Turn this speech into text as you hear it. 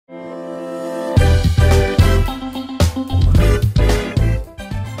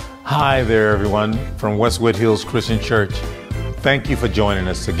Hi there, everyone, from Westwood Hills Christian Church. Thank you for joining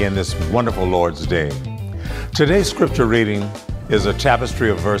us again this wonderful Lord's Day. Today's scripture reading is a tapestry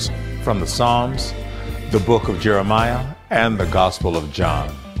of verses from the Psalms, the book of Jeremiah, and the Gospel of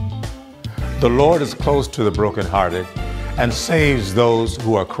John. The Lord is close to the brokenhearted and saves those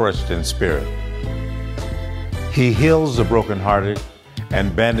who are crushed in spirit. He heals the brokenhearted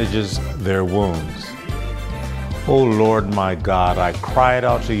and bandages their wounds. O Lord my God, I cried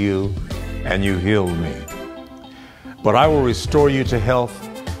out to you, and you healed me. But I will restore you to health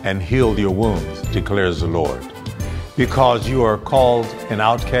and heal your wounds, declares the Lord, because you are called an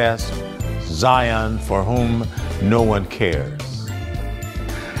outcast, Zion, for whom no one cares.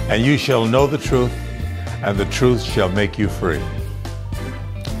 And you shall know the truth, and the truth shall make you free.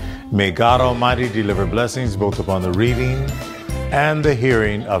 May God Almighty deliver blessings both upon the reading and the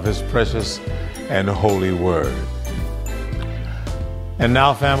hearing of His precious and holy word. And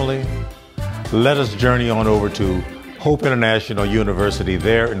now, family, let us journey on over to Hope International University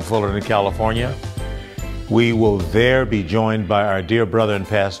there in Fullerton, California. We will there be joined by our dear brother and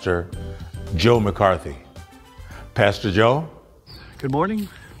pastor, Joe McCarthy. Pastor Joe? Good morning,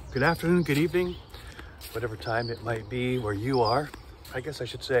 good afternoon, good evening, whatever time it might be where you are. I guess I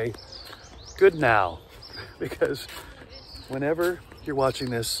should say good now, because whenever you're watching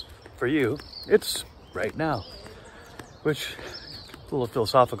this, for you, it's right now, which, a little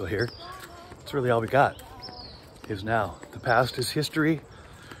philosophical here, it's really all we got is now. The past is history,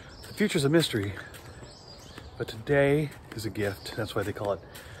 the future's a mystery, but today is a gift. That's why they call it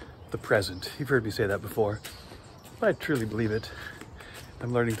the present. You've heard me say that before, but I truly believe it.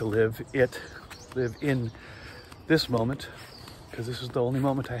 I'm learning to live in this moment, because this is the only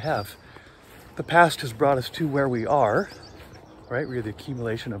moment I have. The past has brought us to where we are, right? We are the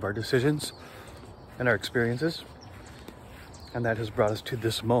accumulation of our decisions and our experiences, and that has brought us to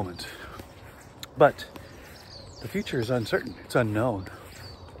this moment. But the future is uncertain, it's unknown.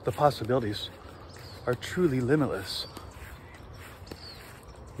 The possibilities are truly limitless.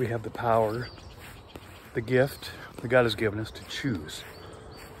 We have the power, the gift that God has given us to choose.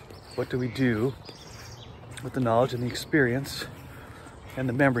 What do we do with the knowledge and the experience and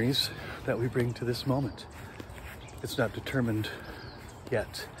the memories that we bring to this moment? It's not determined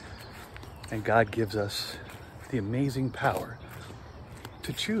yet. And God gives us the amazing power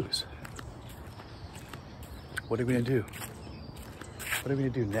to choose. What are we going to do? What are we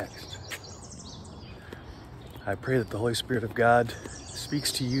going to do next? I pray that the Holy Spirit of God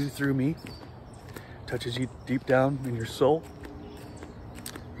speaks to you through me, touches you deep down in your soul,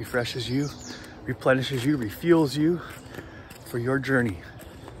 refreshes you, replenishes you, refuels you for your journey.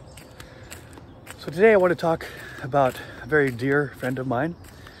 So today I want to talk about a very dear friend of mine,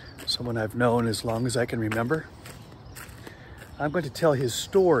 someone I've known as long as I can remember. I'm going to tell his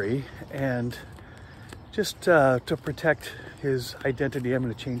story, and just to protect his identity, I'm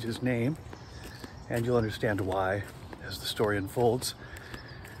going to change his name, and you'll understand why as the story unfolds.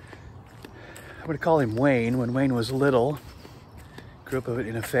 I'm going to call him Wayne. When Wayne was little, grew up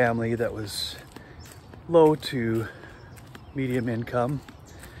in a family that was low to medium income.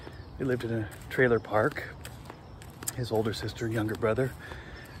 They lived in a trailer park. His older sister, younger brother,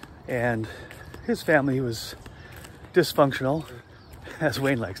 and his family was dysfunctional, as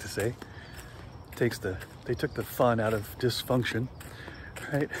Wayne likes to say. They took the fun out of dysfunction,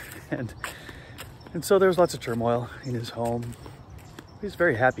 right? And so there was lots of turmoil in his home. He's a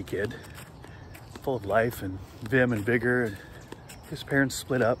very happy kid, full of life and vim and vigor. His parents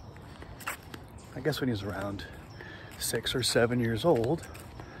split up, I guess when he was around 6 or 7 years old.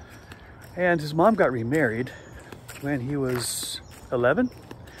 And his mom got remarried when he was 11.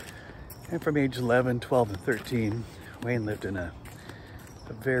 And from age 11, 12, and 13, Wayne lived in a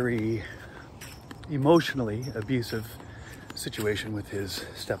very emotionally abusive situation with his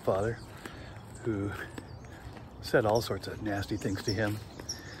stepfather, who said all sorts of nasty things to him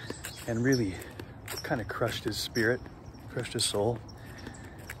and really kind of crushed his spirit, crushed his soul.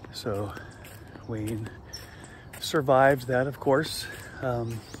 So Wayne survived that, of course,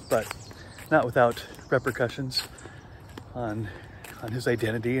 but not without repercussions on his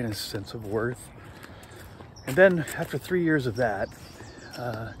identity and his sense of worth. And then after 3 years of that,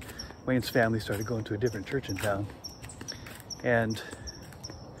 Wayne's family started going to a different church in town. And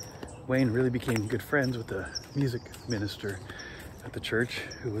Wayne really became good friends with the music minister at the church,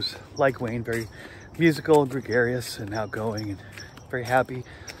 who was like Wayne, very musical, gregarious, and outgoing, and very happy,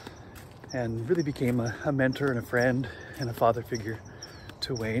 and really became a mentor and a friend and a father figure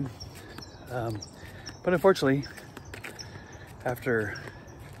to Wayne. But unfortunately, after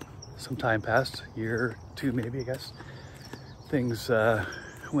some time passed, a year or two maybe, I guess, things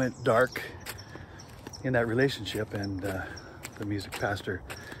went dark in that relationship, and the music pastor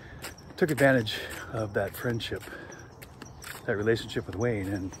took advantage of that friendship, that relationship with Wayne,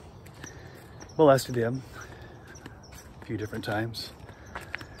 and molested him a few different times.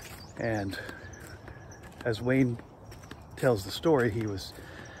 And as Wayne tells the story, he was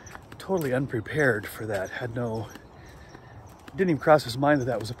totally unprepared for that, didn't even cross his mind that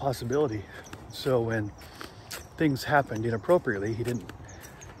that was a possibility. So when things happened inappropriately, he didn't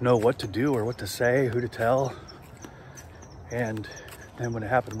know what to do or what to say, who to tell. And then when it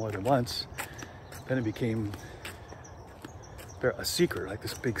happened more than once, then it became a secret, like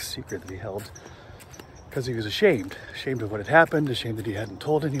this big secret that he held, because he was ashamed of what had happened, ashamed that he hadn't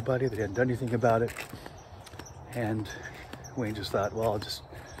told anybody, that he hadn't done anything about it. And Wayne just thought, well,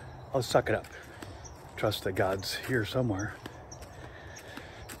 I'll suck it up, trust that God's here somewhere.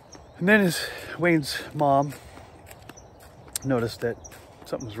 And then Wayne's mom noticed that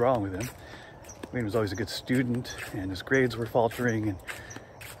something was wrong with him. Wayne was always a good student, and his grades were faltering, and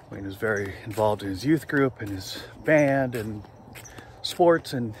Wayne was very involved in his youth group and his band and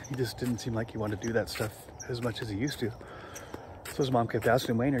sports, and he just didn't seem like he wanted to do that stuff as much as he used to. So his mom kept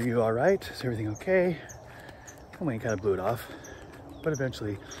asking him, Wayne, are you all right? Is everything okay? And Wayne kind of blew it off. But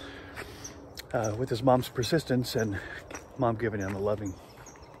eventually, with his mom's persistence and mom giving him a loving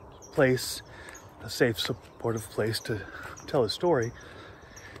place, a safe, supportive place to tell his story,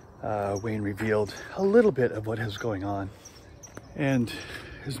 Wayne revealed a little bit of what was going on. And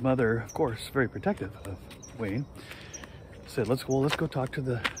his mother, of course, very protective of Wayne, said, let's go talk to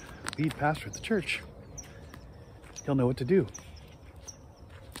the lead pastor at the church. He'll know what to do.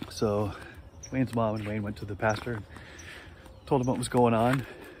 So Wayne's mom and Wayne went to the pastor and told him what was going on.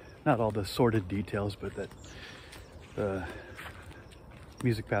 Not all the sordid details, but that the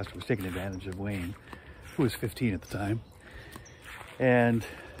music pastor was taking advantage of Wayne, who was 15 at the time, and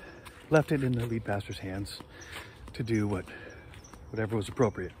left it in the lead pastor's hands to do whatever was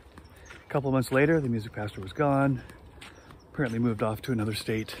appropriate. A couple of months later, the music pastor was gone, apparently moved off to another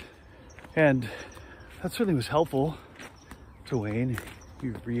state, and that certainly was helpful to Wayne. He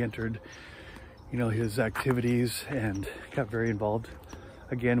re-entered, his activities and got very involved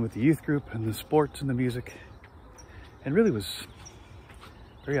again with the youth group and the sports and the music, and really was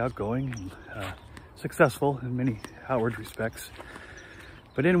very outgoing and successful in many outward respects.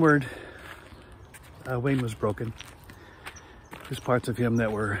 But inward, Wayne was broken. There's parts of him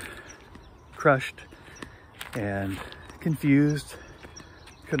that were crushed and confused,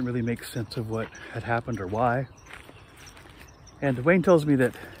 couldn't really make sense of what had happened or why. And Wayne tells me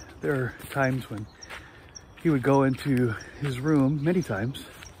that there are times when he would go into his room, many times,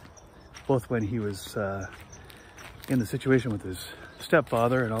 both when he was in the situation with his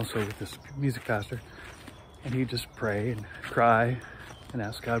stepfather and also with this music pastor, and he'd just pray and cry and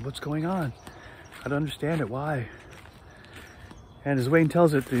ask God, what's going on? I don't understand it, why? And as Wayne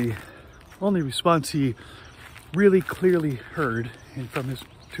tells it, the only response he really clearly heard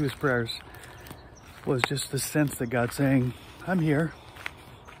to his prayers was just the sense that God's saying, I'm here,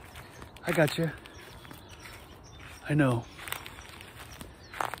 I got you, I know,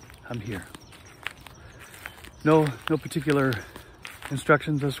 I'm here. No particular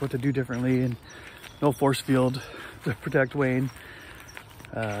instructions as to what to do differently, and no force field to protect Wayne.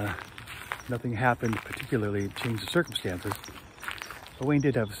 Nothing happened particularly to change the circumstances. But Wayne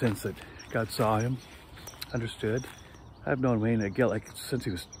did have a sense that God saw him, understood. I've known Wayne since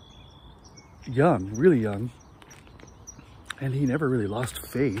he was young, really young. And he never really lost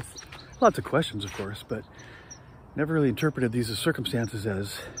faith. Lots of questions, of course, but never really interpreted these as circumstances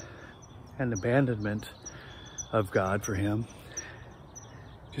as an abandonment of God for him.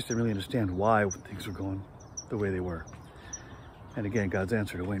 Just didn't really understand why things were going the way they were. And again, God's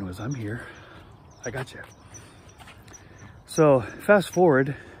answer to Wayne was, I'm here, I got you. So fast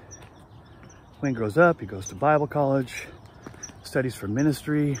forward, Wayne grows up, he goes to Bible college, studies for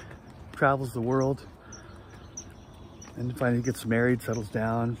ministry, travels the world, and finally gets married, settles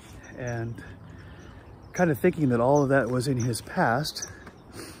down, and kind of thinking that all of that was in his past,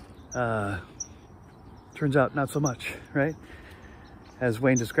 turns out not so much, right? As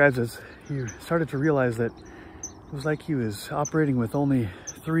Wayne describes it, he started to realize that it was like he was operating with only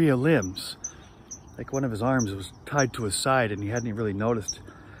 3 limbs. Like one of his arms was tied to his side and he hadn't even really noticed.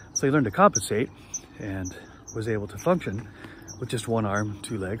 So he learned to compensate and was able to function with just 1 arm,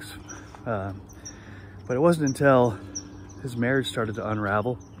 2 legs. But it wasn't until his marriage started to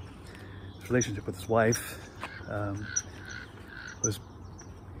unravel, his relationship with his wife was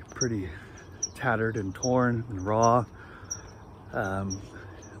pretty tattered and torn and raw,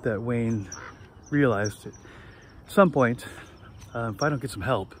 that Wayne realized at some point if I don't get some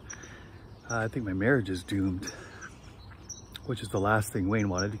help, I think my marriage is doomed, which is the last thing Wayne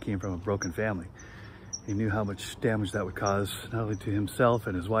wanted. He came from a broken family. He knew how much damage that would cause, not only to himself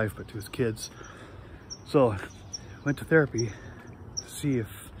and his wife, but to his kids. So went to therapy to see if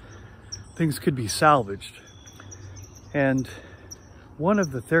things could be salvaged. And one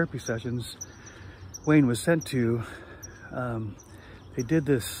of the therapy sessions Wayne was sent to, they did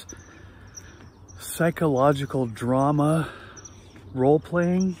this psychological drama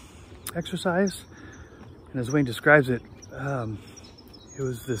role-playing exercise. And as Wayne describes it, it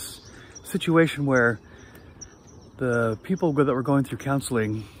was this situation where the people that were going through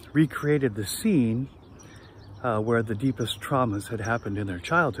counseling recreated the scene where the deepest traumas had happened in their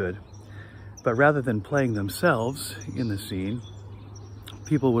childhood. But rather than playing themselves in the scene,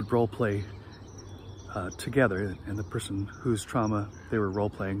 people would role play together, and the person whose trauma they were role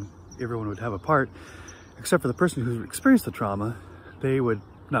playing, everyone would have a part, except for the person who experienced the trauma. They would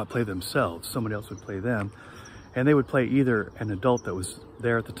not play themselves, someone else would play them, and they would play either an adult that was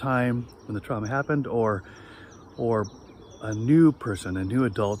there at the time when the trauma happened, or a new person, a new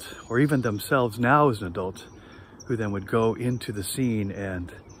adult, or even themselves now as an adult, who then would go into the scene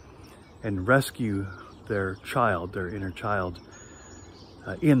and rescue their child, their inner child,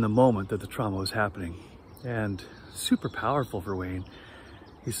 in the moment that the trauma was happening. And super powerful for Wayne.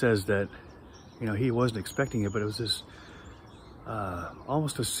 He says that, you know, he wasn't expecting it, but it was this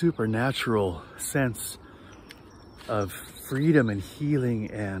almost a supernatural sense of freedom and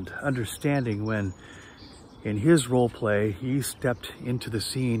healing and understanding when, in his role play, he stepped into the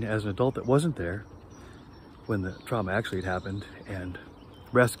scene as an adult that wasn't there when the trauma actually had happened, and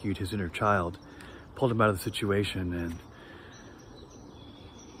rescued his inner child, pulled him out of the situation, and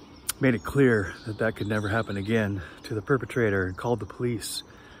made it clear that that could never happen again to the perpetrator, and called the police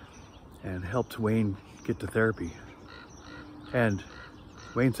and helped Wayne get to therapy. And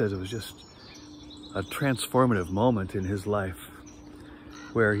Wayne says it was just a transformative moment in his life,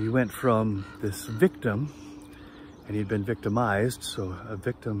 where he went from this victim, and he'd been victimized, so a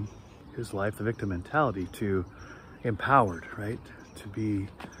victim, his life, the victim mentality, to empowered, right? To be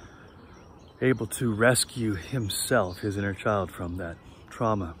able to rescue himself, his inner child, from that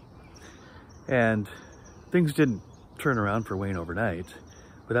trauma. And things didn't turn around for Wayne overnight,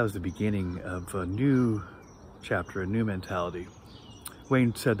 but that was the beginning of a new chapter, a new mentality.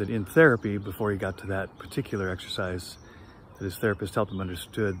 Wayne said that in therapy, before he got to that particular exercise, that his therapist helped him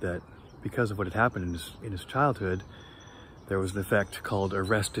understood that because of what had happened in his childhood, there was an effect called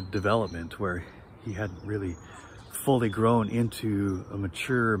arrested development, where he hadn't really fully grown into a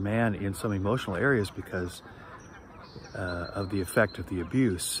mature man in some emotional areas because of the effect of the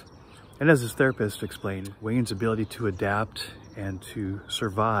abuse. And as his therapist explained, Wayne's ability to adapt and to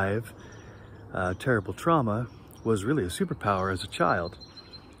survive terrible trauma was really a superpower as a child.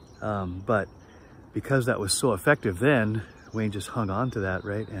 But because that was so effective then, Wayne just hung on to that,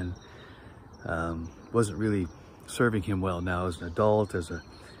 right? And wasn't really serving him well now as an adult, as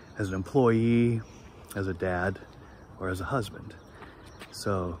an employee, as a dad, or as a husband.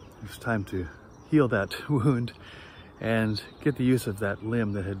 So it was time to heal that wound and get the use of that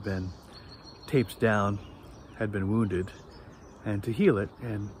limb that had been taped down, had been wounded, and to heal it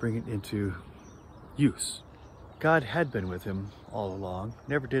and bring it into use. God had been with him all along,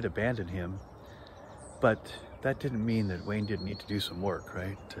 never did abandon him, but that didn't mean that Wayne didn't need to do some work,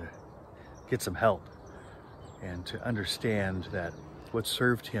 right? To get some help and to understand that what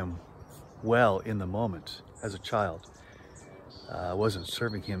served him well in the moment as a child wasn't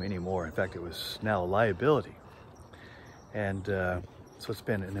serving him anymore. In fact, it was now a liability. And so it's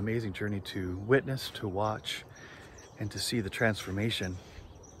been an amazing journey to witness, to watch, and to see the transformation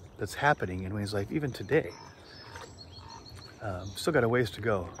that's happening in Wayne's life even today. Still got a ways to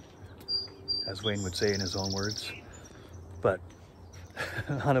go, as Wayne would say in his own words, but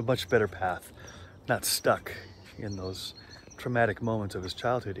on a much better path, not stuck in those traumatic moments of his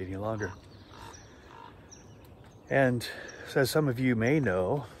childhood any longer. And as some of you may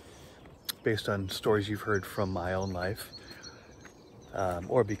know, based on stories you've heard from my own life,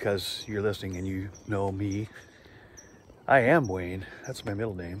 or because you're listening and you know me, I am Wayne. That's my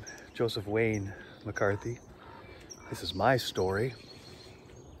middle name, Joseph Wayne McCarthy. This is my story,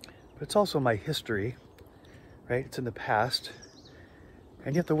 but it's also my history, right? It's in the past,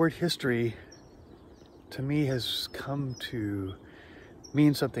 and yet the word history to me has come to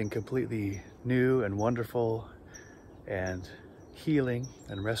mean something completely new and wonderful and healing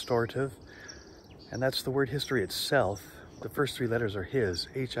and restorative, and that's the word history itself. The first three letters are his,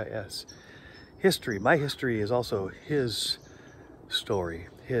 H-I-S. History, my history is also his story,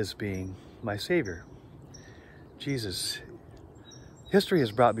 his being my Savior. Jesus history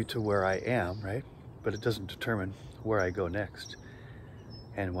has brought me to where I am, right? But it doesn't determine where I go next.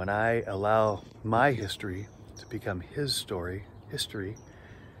 And when I allow my history to become his history,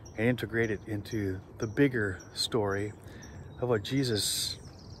 and integrate it into the bigger story of what Jesus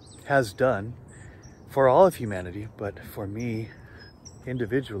has done for all of humanity, but for me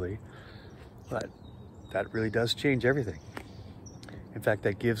individually, but that really does change everything. In fact,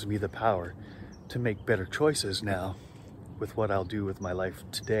 that gives me the power to make better choices now with what I'll do with my life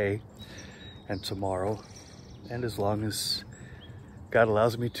today and tomorrow, and as long as God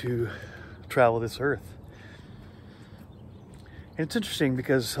allows me to travel this earth. And it's interesting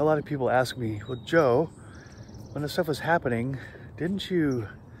because a lot of people ask me, well, Joe, when this stuff was happening, didn't you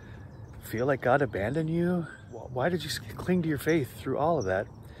feel like God abandoned you? Why did you cling to your faith through all of that?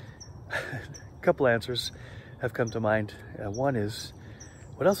 A couple answers have come to mind. One is,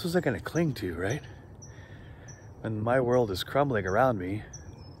 what else was I going to cling to, right? When my world is crumbling around me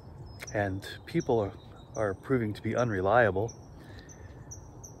and people are proving to be unreliable,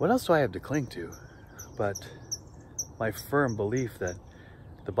 what else do I have to cling to but my firm belief that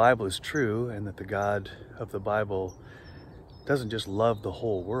the Bible is true and that the God of the Bible doesn't just love the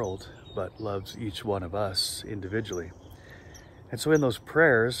whole world, but loves each one of us individually. And so in those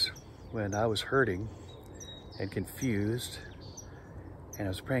prayers, when I was hurting and confused, and I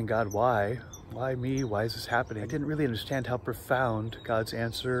was praying, God, why? Why me? Why is this happening? I didn't really understand how profound God's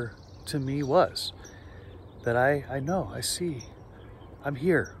answer to me was. That I know, I see, I'm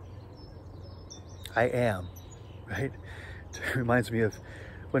here. I am, right? It reminds me of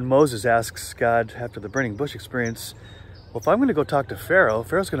when Moses asks God after the burning bush experience, well, if I'm going to go talk to Pharaoh,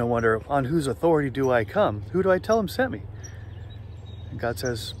 Pharaoh's going to wonder, on whose authority do I come? Who do I tell him sent me? And God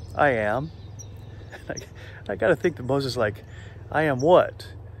says, I am. I got to think that Moses is like, I am what?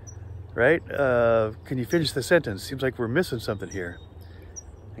 Right? Can you finish the sentence? Seems like we're missing something here.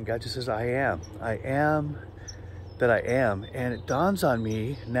 And God just says, I am. I am that I am. And it dawns on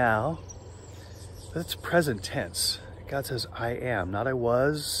me now that it's present tense. God says, I am. Not I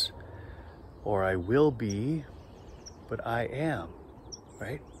was or I will be, but I am,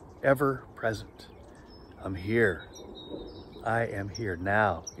 right? Ever present. I'm here. I am here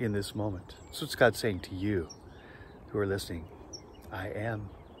now in this moment. That's what God's saying to you who are listening. I am.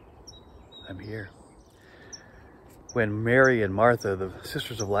 I'm here. When Mary and Martha, the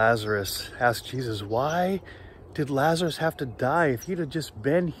sisters of Lazarus, asked Jesus, why did Lazarus have to die? If he'd have just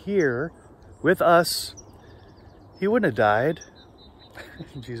been here with us, he wouldn't have died.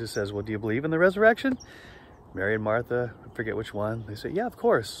 Jesus says, well, do you believe in the resurrection? Mary and Martha, I forget which one, they say, yeah, of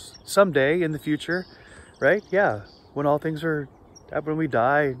course. Someday in the future, right? Yeah, when all things are, when we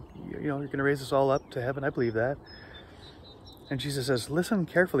die, you know, you're going to raise us all up to heaven. I believe that. And Jesus says, listen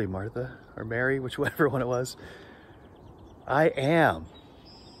carefully, Martha, or Mary, whichever one it was. I am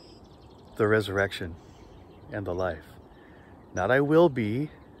the resurrection and the life. Not I will be.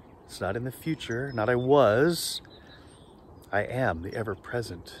 It's not in the future. Not I was. I am the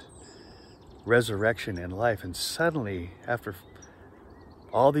ever-present resurrection and life. And suddenly, after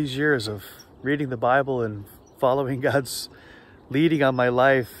all these years of reading the Bible and following God's leading on my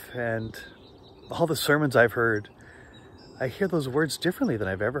life and all the sermons I've heard, I hear those words differently than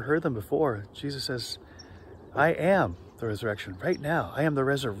I've ever heard them before. Jesus says, I am the resurrection right now. I am the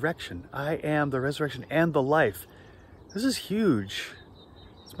resurrection. I am the resurrection and the life. This is huge.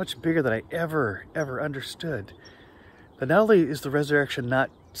 It's much bigger than I ever understood. But not only is the resurrection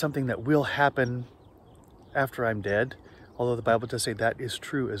not something that will happen after I'm dead, although the Bible does say that is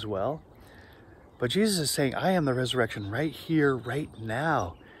true as well, but Jesus is saying, I am the resurrection right here, right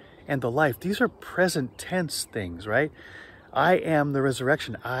now, and the life. These are present tense things, right? I am the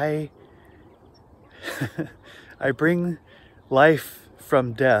resurrection. I bring life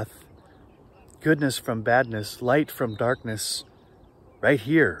from death, goodness from badness, light from darkness, right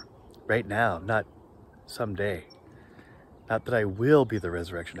here, right now, not someday. Not that I will be the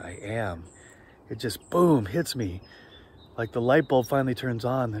resurrection, I am. It just, boom, hits me. Like the light bulb finally turns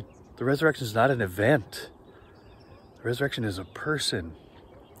on. The resurrection is not an event. The resurrection is a person.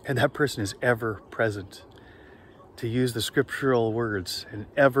 And that person is ever present. To use the scriptural words, an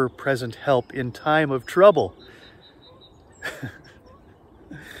ever-present help in time of trouble.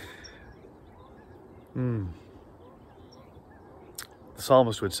 The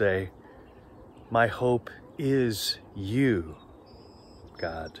psalmist would say, my hope is you,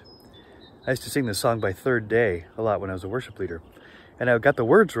 God. I used to sing this song by Third Day a lot when I was a worship leader. And I got the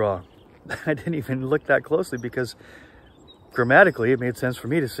words wrong. I didn't even look that closely because grammatically it made sense for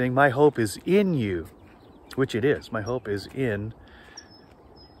me to sing, my hope is in you. Which it is. My hope is in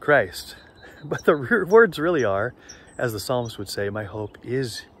Christ. But the words really are, As the psalmist would say, my hope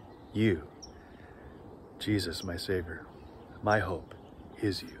is you, Jesus, my Savior. My hope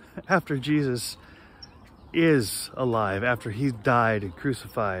is you. After Jesus is alive, after he died and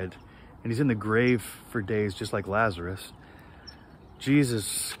crucified, and he's in the grave for days just like Lazarus,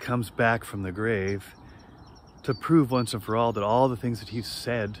 Jesus comes back from the grave to prove once and for all that all the things that he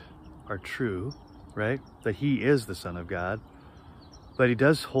said are true, right? That he is the Son of God, that he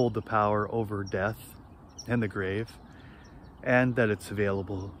does hold the power over death and the grave, and that it's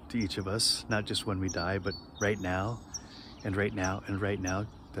available to each of us, not just when we die, but right now, and right now, and right now,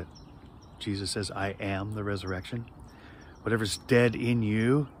 that Jesus says, I am the resurrection. Whatever's dead in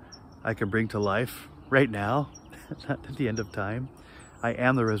you, I can bring to life right now, not at the end of time. I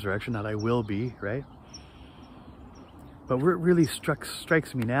am the resurrection, not I will be, right? But what really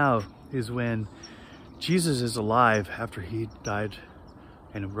strikes me now is when Jesus is alive after he died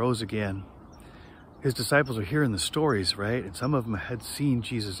and rose again. His disciples are hearing the stories, right? And some of them had seen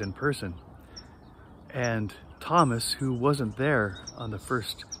Jesus in person. And Thomas, who wasn't there on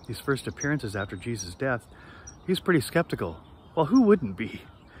these first appearances after Jesus' death, he's pretty skeptical. Well, who wouldn't be?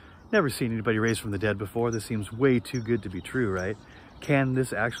 Never seen anybody raised from the dead before. This seems way too good to be true, right? Can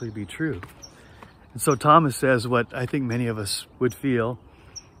this actually be true? And so Thomas says what I think many of us would feel,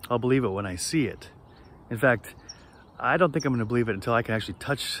 I'll believe it when I see it. In fact, I don't think I'm going to believe it until I can actually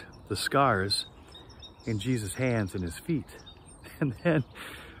touch the scars in Jesus' hands and his feet. And then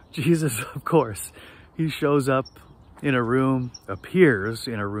Jesus, of course, he shows up in a room, appears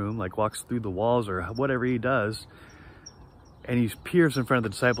in a room, like walks through the walls or whatever he does, and he appears in front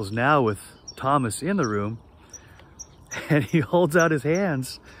of the disciples now with Thomas in the room, and he holds out his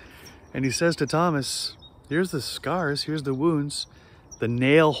hands and he says to Thomas, here's the scars, here's the wounds, the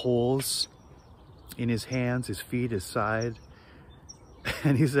nail holes in his hands, his feet, his side.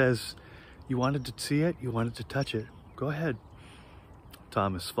 And he says, you wanted to see it? You wanted to touch it? Go ahead.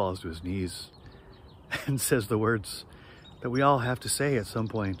 Thomas falls to his knees and says the words that we all have to say at some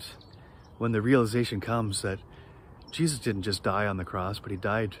point when the realization comes that Jesus didn't just die on the cross, but he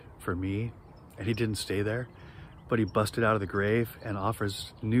died for me, and he didn't stay there, but he busted out of the grave and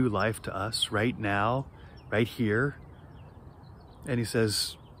offers new life to us right now, right here. And he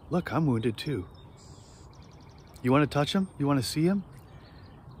says, look, I'm wounded too. You want to touch him? You want to see him?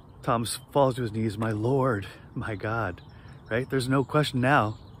 Thomas falls to his knees, my Lord, my God, right? There's no question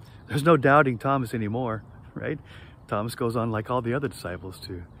now. There's no doubting Thomas anymore, right? Thomas goes on like all the other disciples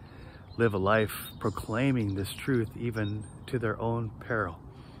to live a life proclaiming this truth even to their own peril.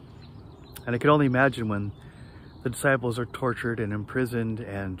 And I can only imagine when the disciples are tortured and imprisoned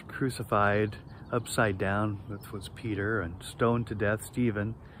and crucified upside down, that was Peter, and stoned to death,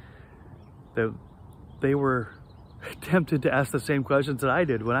 Stephen, that they were tempted to ask the same questions that I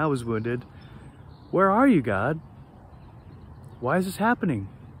did when I was wounded. Where are you, God? Why is this happening?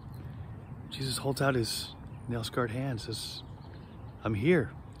 Jesus holds out his nail-scarred hand, says, I'm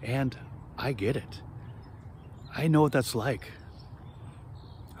here, and I get it. I know what that's like.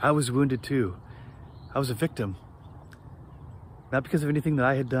 I was wounded too. I was a victim. Not because of anything that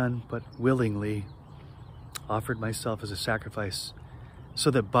I had done, but willingly offered myself as a sacrifice so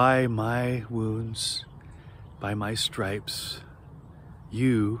that by my wounds, by my stripes,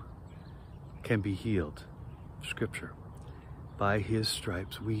 you can be healed. Scripture. By his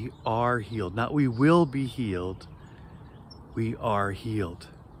stripes, we are healed. Not we will be healed. We are healed.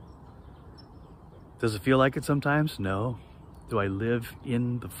 Does it feel like it sometimes? No. Do I live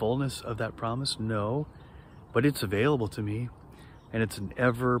in the fullness of that promise? No. But it's available to me, and it's an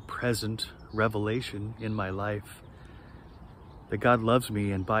ever-present revelation in my life that God loves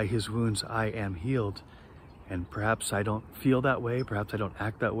me, and by his wounds I am healed. And perhaps I don't feel that way, perhaps I don't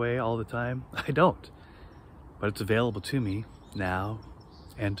act that way all the time. I don't. But it's available to me now,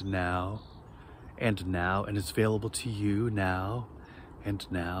 and now, and now, and it's available to you now, and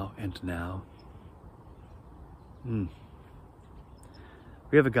now, and now. We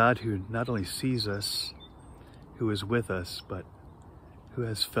have a God who not only sees us, who is with us, but who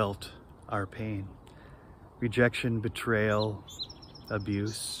has felt our pain. Rejection, betrayal,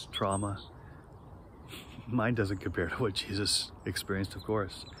 abuse, trauma. Mine doesn't compare to what Jesus experienced, of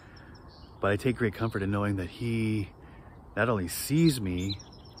course. But I take great comfort in knowing that he not only sees me,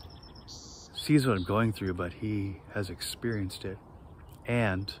 sees what I'm going through, but he has experienced it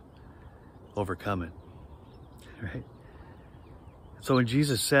and overcome it, right? So when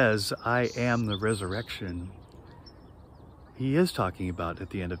Jesus says, I am the resurrection, he is talking about at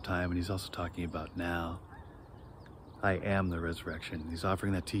the end of time, and he's also talking about now. I am the resurrection. He's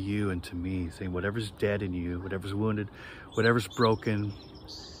offering that to you and to me, saying whatever's dead in you, whatever's wounded, whatever's broken,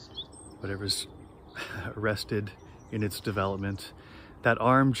 whatever's arrested in its development. That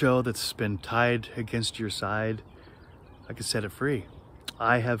arm, Joe, that's been tied against your side, I can set it free.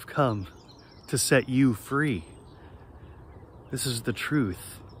 I have come to set you free. This is the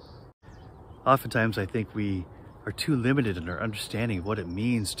truth. Oftentimes I think we are too limited in our understanding of what it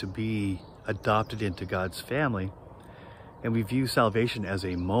means to be adopted into God's family. And we view salvation as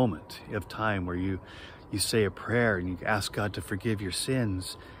a moment of time where you say a prayer and you ask God to forgive your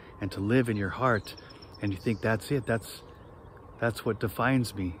sins and to live in your heart. And you think that's it, that's what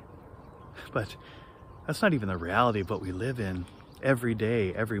defines me. But that's not even the reality of what we live in. Every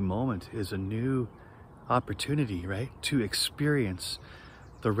day, every moment is a new opportunity, right? To experience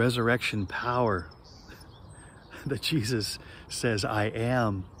the resurrection power that Jesus says, I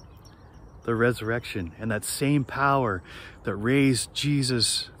am the resurrection. And that same power that raised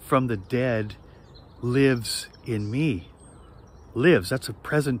Jesus from the dead lives in me. Lives, that's a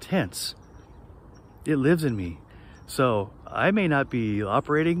present tense. It lives in me. So I may not be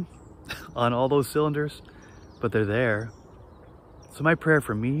operating on all those cylinders, but they're there. So my prayer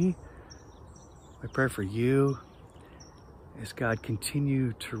for me, my prayer for you, is God,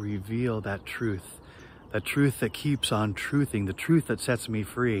 continue to reveal that truth that keeps on truthing, the truth that sets me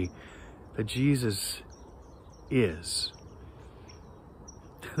free, that Jesus is,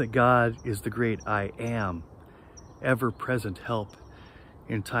 that God is the great I am, ever-present help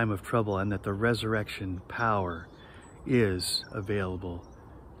in time of trouble, and that the resurrection power is available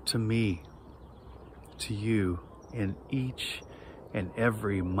to me, to you, in each and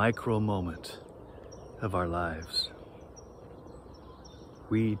every micro moment of our lives.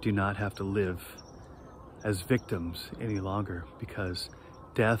 We do not have to live as victims any longer, because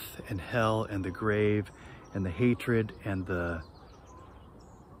death and hell and the grave and the hatred and the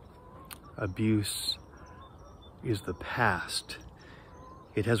abuse is the past.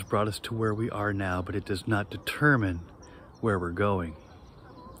 It has brought us to where we are now, but it does not determine where we're going.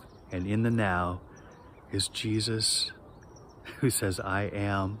 And in the now is Jesus, who says, I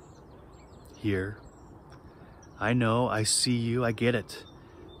am here. I know, I see you, I get it.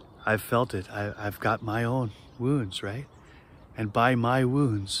 I've felt it. I've got my own wounds, right? And by my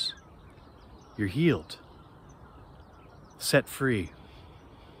wounds, you're healed, set free,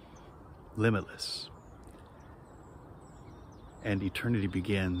 limitless. And eternity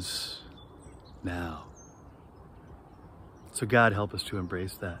begins now. So God, help us to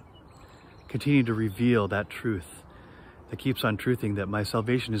embrace that. Continue to reveal that truth that keeps on truthing, that my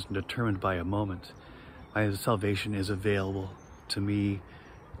salvation isn't determined by a moment. My salvation is available to me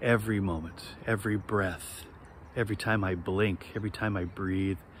every moment, every breath, every time I blink, every time I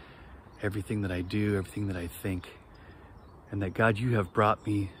breathe, everything that I do, everything that I think. And that, God, you have brought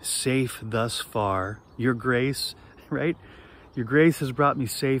me safe thus far. Your grace, right? Your grace has brought me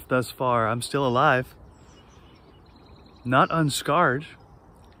safe thus far. I'm still alive, not unscarred,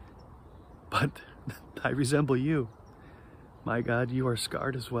 but I resemble you. My God, you are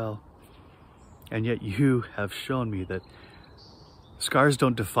scarred as well. And yet you have shown me that scars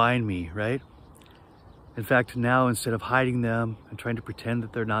don't define me, right? In fact, now, instead of hiding them and trying to pretend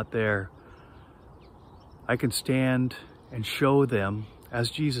that they're not there, I can stand and show them, as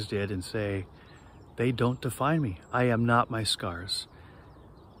Jesus did, and say, they don't define me. I am not my scars.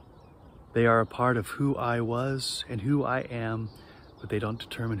 They are a part of who I was and who I am, but they don't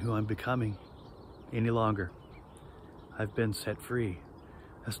determine who I'm becoming any longer. I've been set free.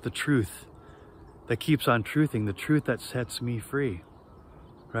 That's the truth that keeps on truthing, the truth that sets me free,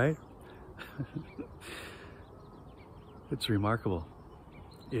 right? It's remarkable.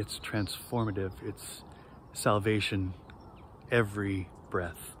 It's transformative. It's salvation every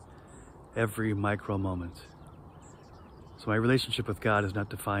breath, every micro moment. So my relationship with God is not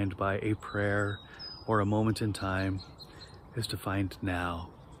defined by a prayer or a moment in time. It's defined now,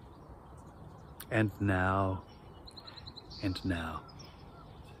 and now, and now.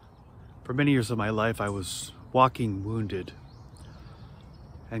 For many years of my life, I was walking wounded.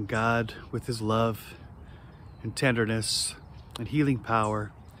 And God, with his love and tenderness and healing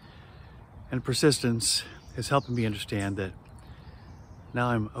power and persistence, is helping me understand that now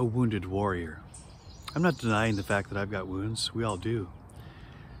I'm a wounded warrior. I'm not denying the fact that I've got wounds. We all do.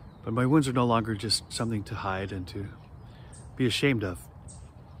 But my wounds are no longer just something to hide and to be ashamed of.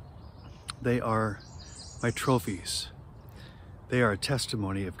 They are my trophies. They are a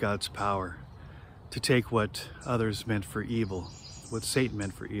testimony of God's power to take what others meant for evil, what Satan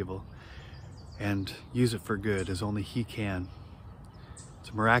meant for evil, and use it for good as only he can.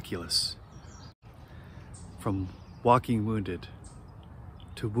 It's miraculous. From walking wounded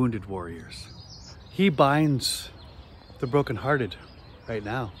to wounded warriors. He binds the brokenhearted right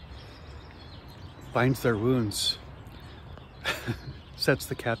now. Binds their wounds sets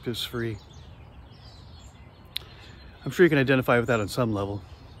the captives free. I'm sure you can identify with that on some level.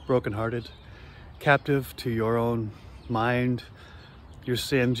 Brokenhearted, captive to your own mind, your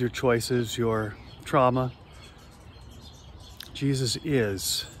sins, your choices, your trauma. Jesus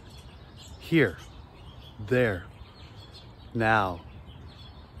is here, there, now,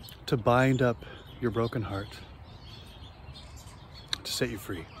 to bind up your broken heart, to set you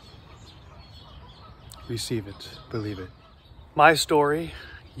free. Receive it, believe it. My story,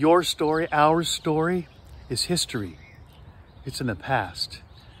 your story, our story is history. It's in the past.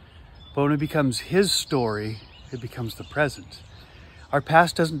 But when it becomes his story, it becomes the present. Our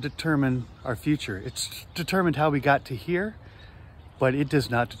past doesn't determine our future. It's determined how we got to here, but it does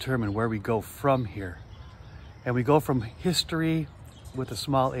not determine where we go from here. And we go from history with a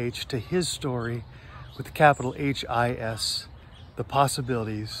small h to his story with a capital H-I-S. The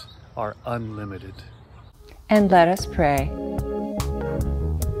possibilities are unlimited. And let us pray.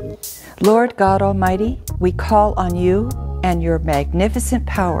 Lord God Almighty, we call on you and your magnificent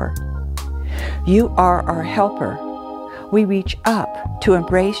power. You are our helper. We reach up to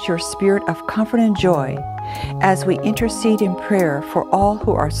embrace your spirit of comfort and joy as we intercede in prayer for all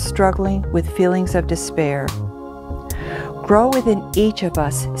who are struggling with feelings of despair. Grow within each of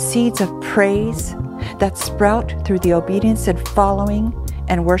us seeds of praise that sprout through the obedience and following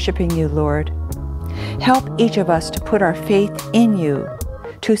and worshiping you, Lord. Help each of us to put our faith in you,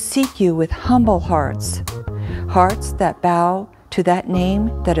 to seek you with humble hearts, hearts that bow to that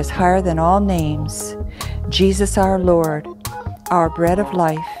name that is higher than all names, Jesus our Lord, our bread of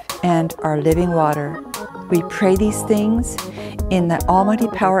life and our living water. We pray these things in the almighty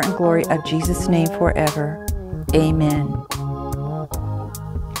power and glory of Jesus' name forever. Amen.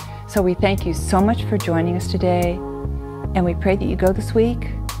 So we thank you so much for joining us today, and we pray that you go this week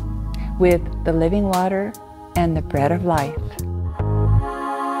with the living water and the bread of life.